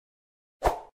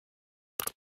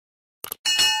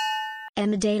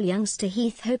Emmerdale youngster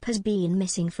Heath Hope has been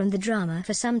missing from the drama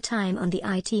for some time on the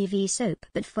ITV soap,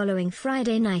 but following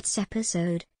Friday night's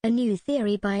episode, a new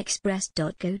theory by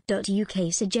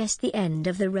Express.co.uk suggests the end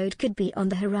of the road could be on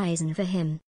the horizon for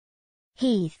him.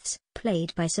 Heath's,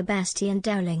 played by Sebastian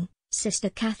Dowling,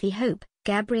 sister Cathy Hope,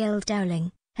 Gabrielle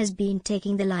Dowling, has been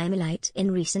taking the limelight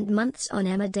in recent months on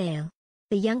Emmerdale.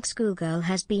 The young schoolgirl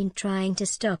has been trying to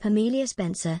stop Amelia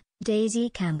Spencer,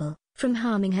 Daisy Campbell, from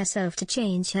harming herself to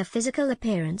change her physical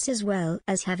appearance, as well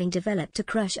as having developed a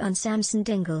crush on Samson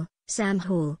Dingle, Sam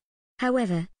Hall.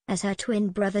 However, as her twin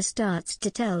brother starts to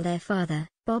tell their father,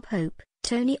 Bob Hope,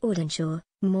 Tony Audenshaw,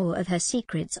 more of her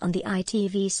secrets on the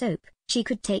ITV soap, she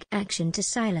could take action to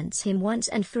silence him once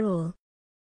and for all.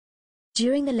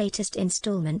 During the latest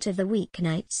installment of the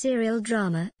weeknight serial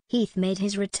drama, Heath made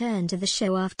his return to the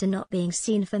show after not being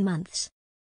seen for months.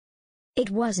 It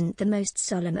wasn't the most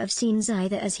solemn of scenes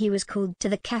either, as he was called to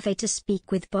the cafe to speak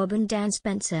with Bob and Dan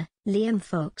Spencer, Liam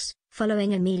Fox,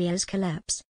 following Amelia's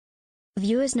collapse.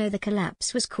 Viewers know the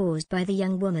collapse was caused by the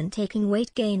young woman taking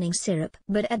weight-gaining syrup,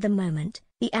 but at the moment,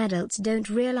 the adults don't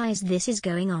realize this is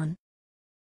going on.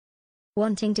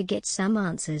 Wanting to get some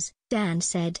answers, Dan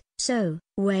said, "So,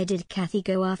 where did Cathy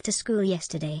go after school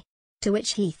yesterday?" To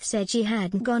which Heath said she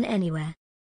hadn't gone anywhere.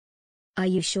 "Are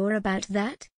you sure about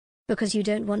that? Because you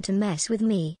don't want to mess with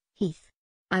me, Heath.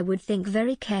 I would think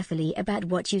very carefully about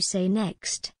what you say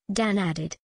next," Dan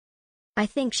added. "I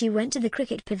think she went to the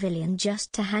cricket pavilion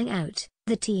just to hang out,"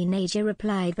 the teenager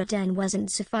replied, but Dan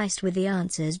wasn't sufficed with the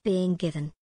answers being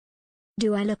given.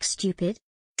 "Do I look stupid?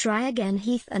 Try again,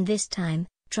 Heath, and this time,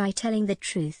 try telling the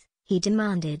truth," he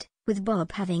demanded, with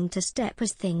Bob having to step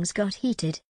as things got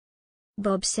heated.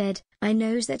 Bob said, "I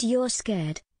knows that you're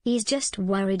scared, he's just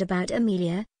worried about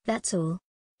Amelia, that's all.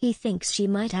 He thinks she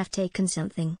might have taken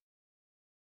something."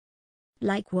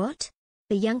 "Like what?"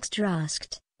 the youngster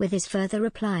asked, with his further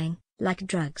replying, "Like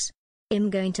drugs.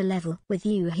 I'm going to level with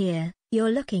you here,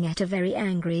 you're looking at a very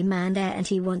angry man there and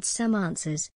he wants some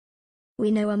answers.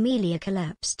 We know Amelia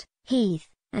collapsed, Heath,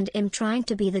 and I'm trying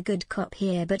to be the good cop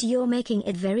here, but you're making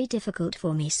it very difficult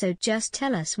for me, so just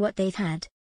tell us what they've had."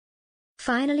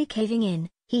 Finally caving in,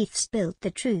 Heath spilt the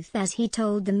truth as he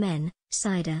told the men,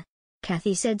 "Cider.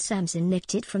 Cathy said Samson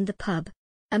nicked it from the pub.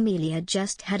 Amelia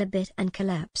just had a bit and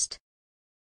collapsed."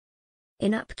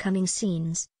 In upcoming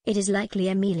scenes, it is likely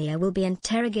Amelia will be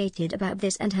interrogated about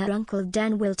this and her uncle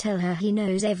Dan will tell her he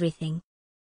knows everything.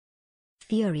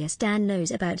 Furious Dan knows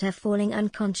about her falling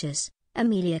unconscious.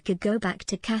 Amelia could go back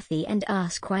to Cathy and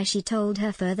ask why she told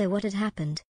her further what had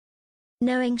happened.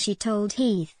 Knowing she told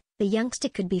Heath, the youngster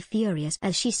could be furious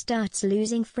as she starts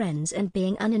losing friends and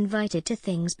being uninvited to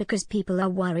things because people are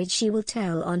worried she will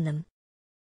tell on them.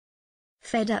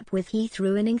 Fed up with Heath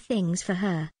ruining things for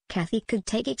her, Cathy could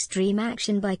take extreme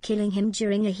action by killing him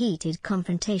during a heated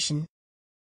confrontation.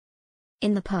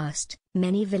 In the past,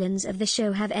 many villains of the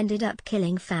show have ended up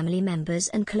killing family members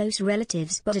and close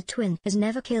relatives, but a twin has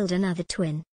never killed another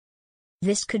twin.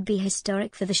 This could be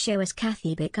historic for the show as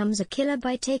Cathy becomes a killer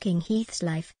by taking Heath's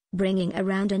life, bringing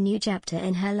around a new chapter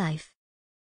in her life.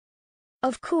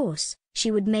 Of course,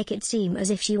 she would make it seem as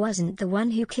if she wasn't the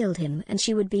one who killed him and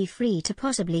she would be free to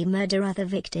possibly murder other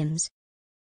victims.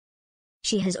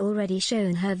 She has already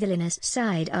shown her villainous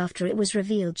side after it was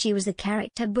revealed she was the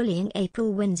character bullying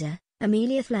April Windsor,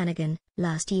 Amelia Flanagan,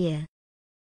 last year.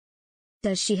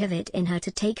 Does she have it in her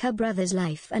to take her brother's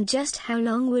life, and just how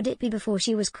long would it be before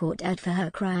she was caught out for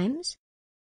her crimes?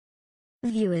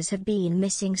 Viewers have been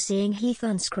missing seeing Heath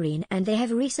on screen, and they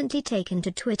have recently taken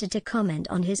to Twitter to comment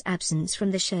on his absence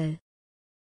from the show.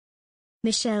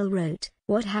 Michelle wrote,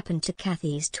 "What happened to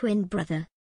Cathy's twin brother?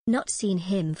 Not seen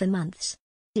him for months.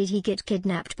 Did he get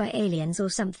kidnapped by aliens or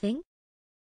something?"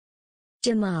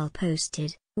 Jamal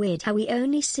posted, "Weird how we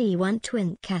only see one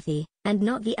twin Cathy, and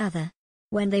not the other.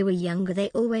 When they were younger they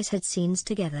always had scenes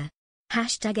together.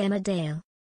 #Emmerdale."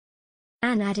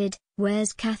 Anne added,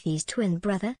 "Where's Cathy's twin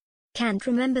brother? Can't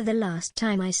remember the last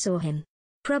time I saw him.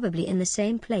 Probably in the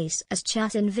same place as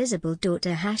Chat's invisible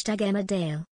daughter.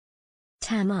 #Emmerdale."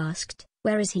 Tam asked,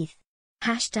 "Where is Heath?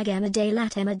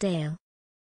 #Emmerdale@Emmerdale."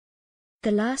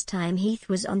 The last time Heath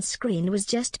was on screen was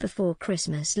just before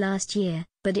Christmas last year,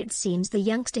 but it seems the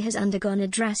youngster has undergone a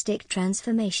drastic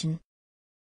transformation.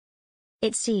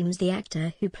 It seems the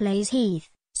actor who plays Heath,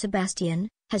 Sebastian,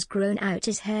 has grown out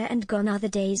his hair and gone other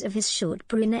days of his short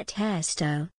brunette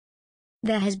hairstyle.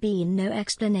 There has been no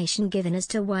explanation given as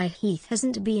to why Heath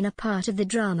hasn't been a part of the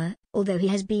drama, although he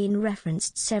has been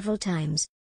referenced several times.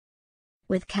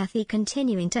 With Cathy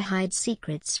continuing to hide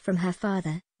secrets from her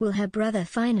father, will her brother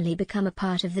finally become a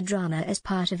part of the drama as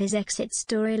part of his exit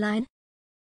storyline?